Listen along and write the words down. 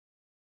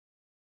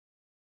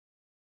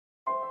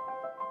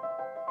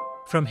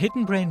From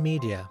Hidden Brain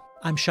Media,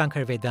 I'm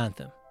Shankar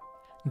Vedantam.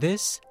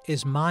 This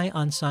is My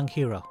Unsung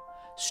Hero,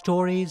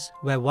 stories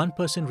where one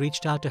person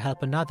reached out to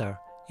help another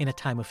in a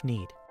time of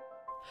need.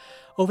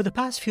 Over the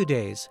past few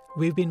days,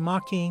 we've been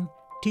marking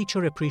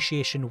Teacher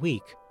Appreciation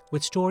Week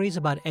with stories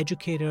about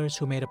educators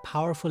who made a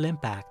powerful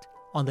impact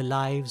on the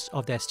lives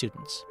of their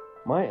students.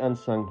 My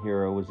unsung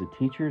hero was a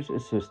teacher's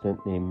assistant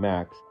named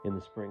Max in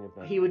the spring of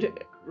that. He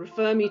would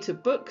refer me to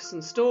books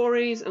and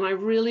stories, and I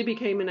really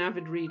became an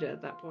avid reader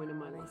at that point in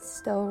my life. I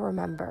still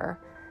remember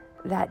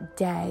that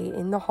day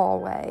in the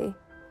hallway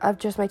of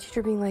just my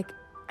teacher being like,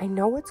 I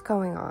know what's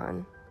going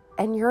on,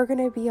 and you're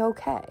going to be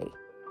okay.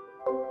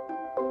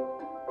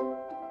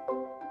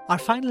 Our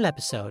final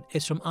episode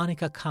is from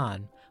Anika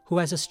Khan, who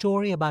has a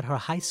story about her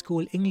high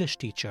school English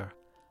teacher,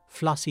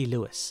 Flossie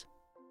Lewis.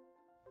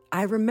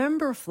 I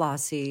remember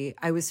Flossie.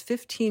 I was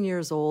 15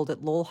 years old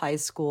at Lowell High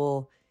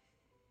School.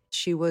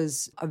 She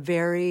was a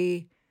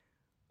very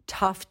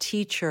tough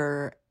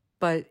teacher,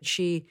 but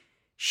she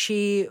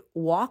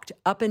walked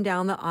up and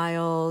down the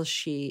aisle.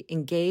 She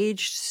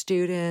engaged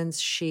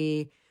students.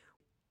 You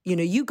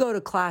go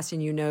to class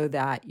and you know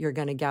that you're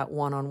going to get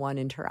one-on-one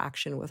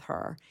interaction with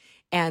her.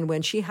 And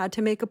when she had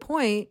to make a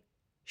point,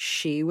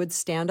 she would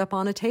stand up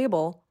on a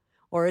table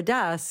or a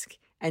desk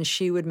and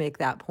she would make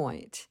that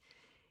point.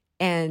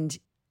 And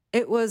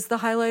it was the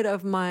highlight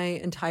of my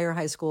entire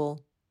high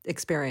school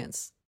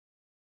experience.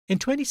 In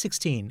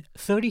 2016,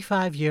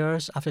 35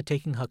 years after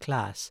taking her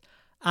class,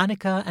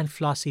 Anika and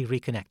Flossie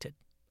reconnected.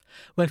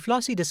 When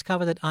Flossie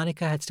discovered that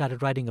Anika had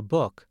started writing a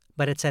book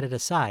but had set it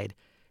aside,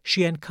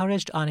 she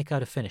encouraged Anika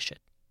to finish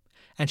it,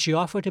 and she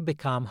offered to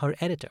become her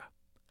editor.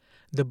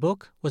 The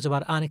book was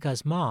about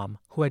Anika's mom,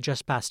 who had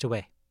just passed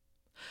away.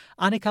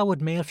 Anika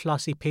would mail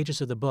Flossie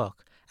pages of the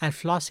book, and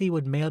Flossie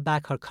would mail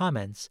back her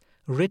comments,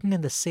 written in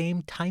the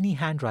same tiny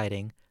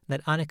handwriting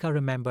that Anika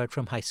remembered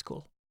from high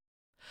school.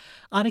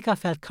 Anika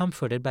felt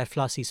comforted by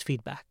Flossie's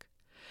feedback.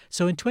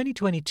 So in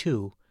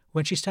 2022,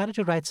 when she started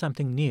to write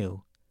something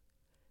new,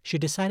 she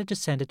decided to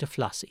send it to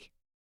Flossie.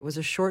 It was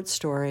a short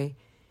story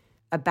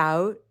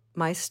about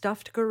my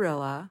stuffed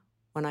gorilla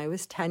when I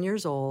was 10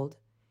 years old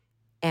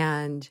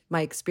and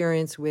my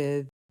experience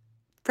with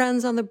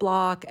friends on the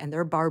block and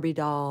their Barbie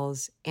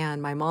dolls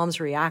and my mom's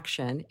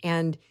reaction.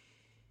 And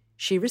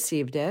she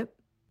received it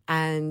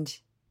and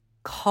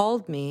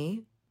called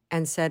me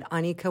and said,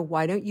 Anika,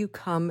 why don't you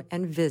come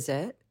and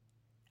visit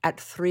at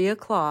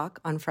 3:00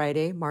 on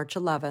Friday, March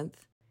 11th,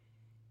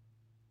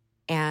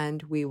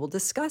 and we will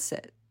discuss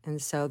it.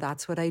 And so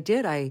that's what I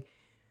did. I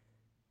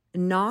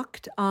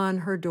knocked on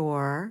her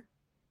door,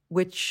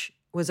 which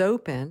was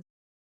open,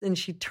 and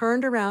she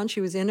turned around. She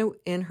was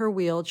in her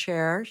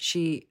wheelchair.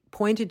 She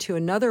pointed to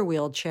another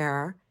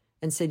wheelchair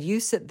and said,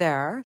 you sit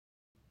there.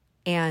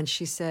 And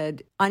she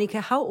said, Anika,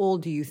 how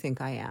old do you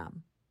think I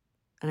am?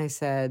 And I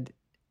said,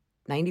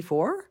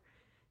 94?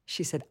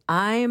 She said,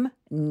 I'm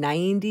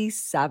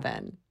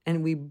 97.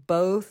 And we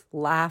both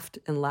laughed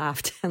and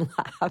laughed and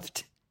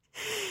laughed.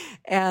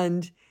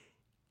 And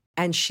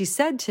she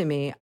said to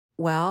me,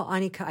 well,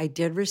 Anika, I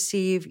did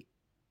receive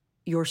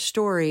your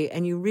story.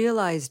 And you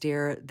realize,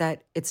 dear,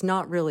 that it's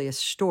not really a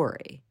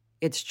story.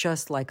 It's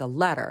just like a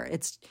letter.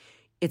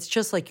 It's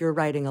just like you're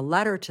writing a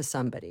letter to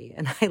somebody.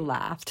 And I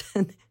laughed.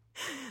 And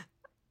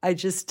I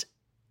just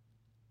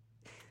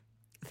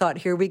thought,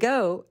 here we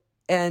go.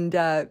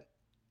 And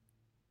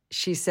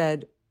she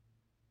said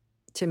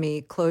to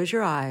me, close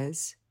your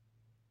eyes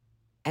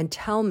and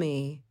tell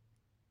me,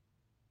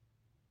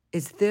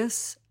 is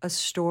this a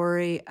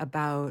story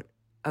about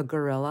a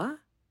gorilla?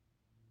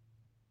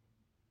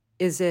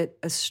 Is it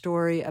a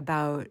story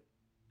about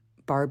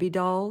Barbie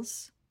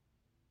dolls?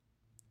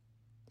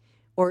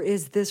 Or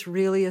is this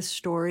really a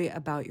story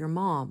about your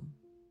mom?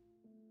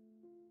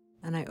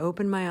 And I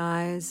opened my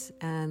eyes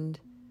and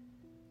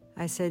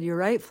I said, you're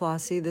right,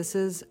 Flossie, this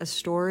is a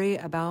story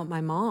about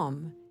my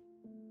mom.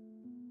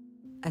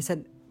 I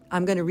said,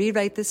 I'm going to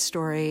rewrite this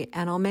story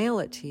and I'll mail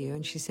it to you.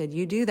 And she said,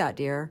 you do that,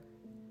 dear.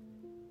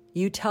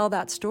 You tell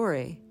that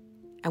story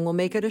and we'll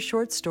make it a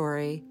short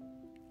story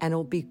and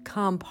it'll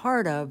become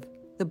part of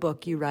the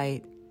book you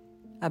write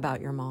about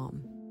your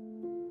mom.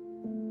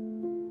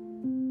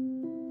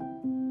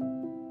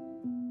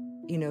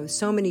 You know,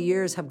 so many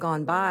years have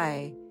gone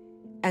by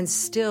and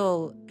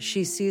still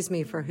she sees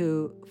me for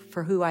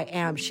who I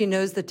am. She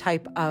knows the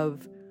type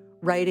of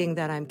writing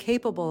that I'm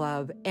capable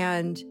of.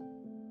 And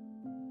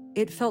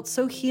it felt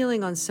so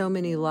healing on so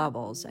many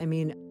levels. I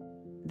mean,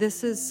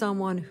 this is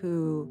someone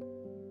who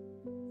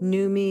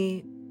knew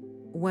me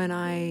when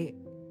I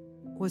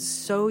was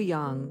so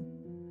young.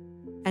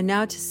 And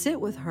now to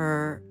sit with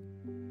her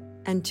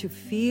and to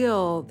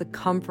feel the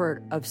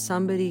comfort of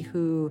somebody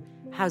who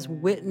has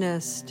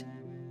witnessed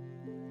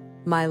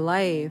my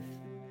life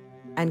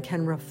and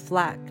can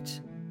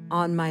reflect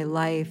on my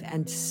life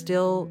and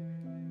still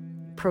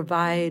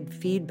provide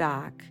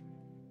feedback,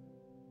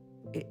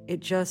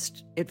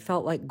 it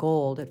felt like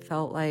gold. It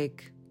felt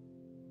like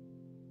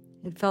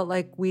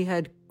we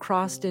had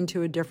crossed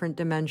into a different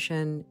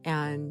dimension,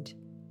 and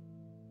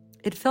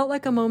it felt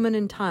like a moment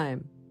in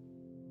time.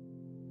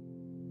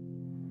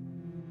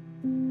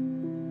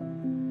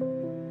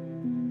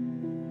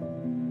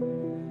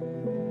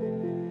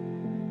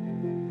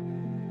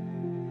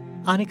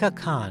 Anika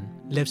Khan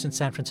lives in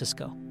San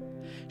Francisco.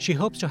 She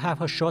hopes to have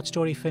her short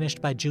story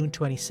finished by June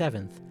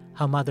 27th,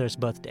 her mother's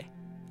birthday.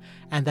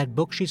 And that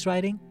book she's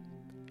writing,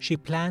 she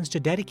plans to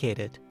dedicate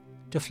it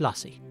to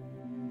Flossie.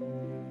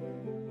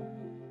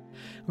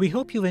 We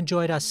hope you've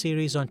enjoyed our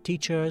series on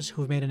teachers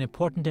who've made an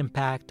important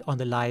impact on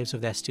the lives of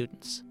their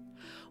students.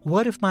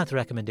 Word of mouth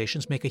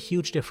recommendations make a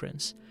huge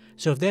difference,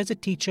 so if there's a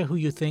teacher who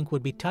you think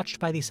would be touched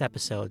by these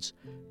episodes,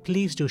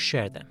 please do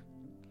share them.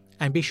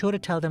 And be sure to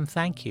tell them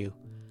thank you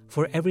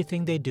for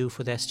everything they do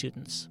for their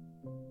students.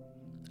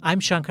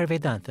 I'm Shankar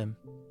Vedantam.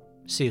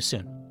 See you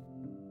soon.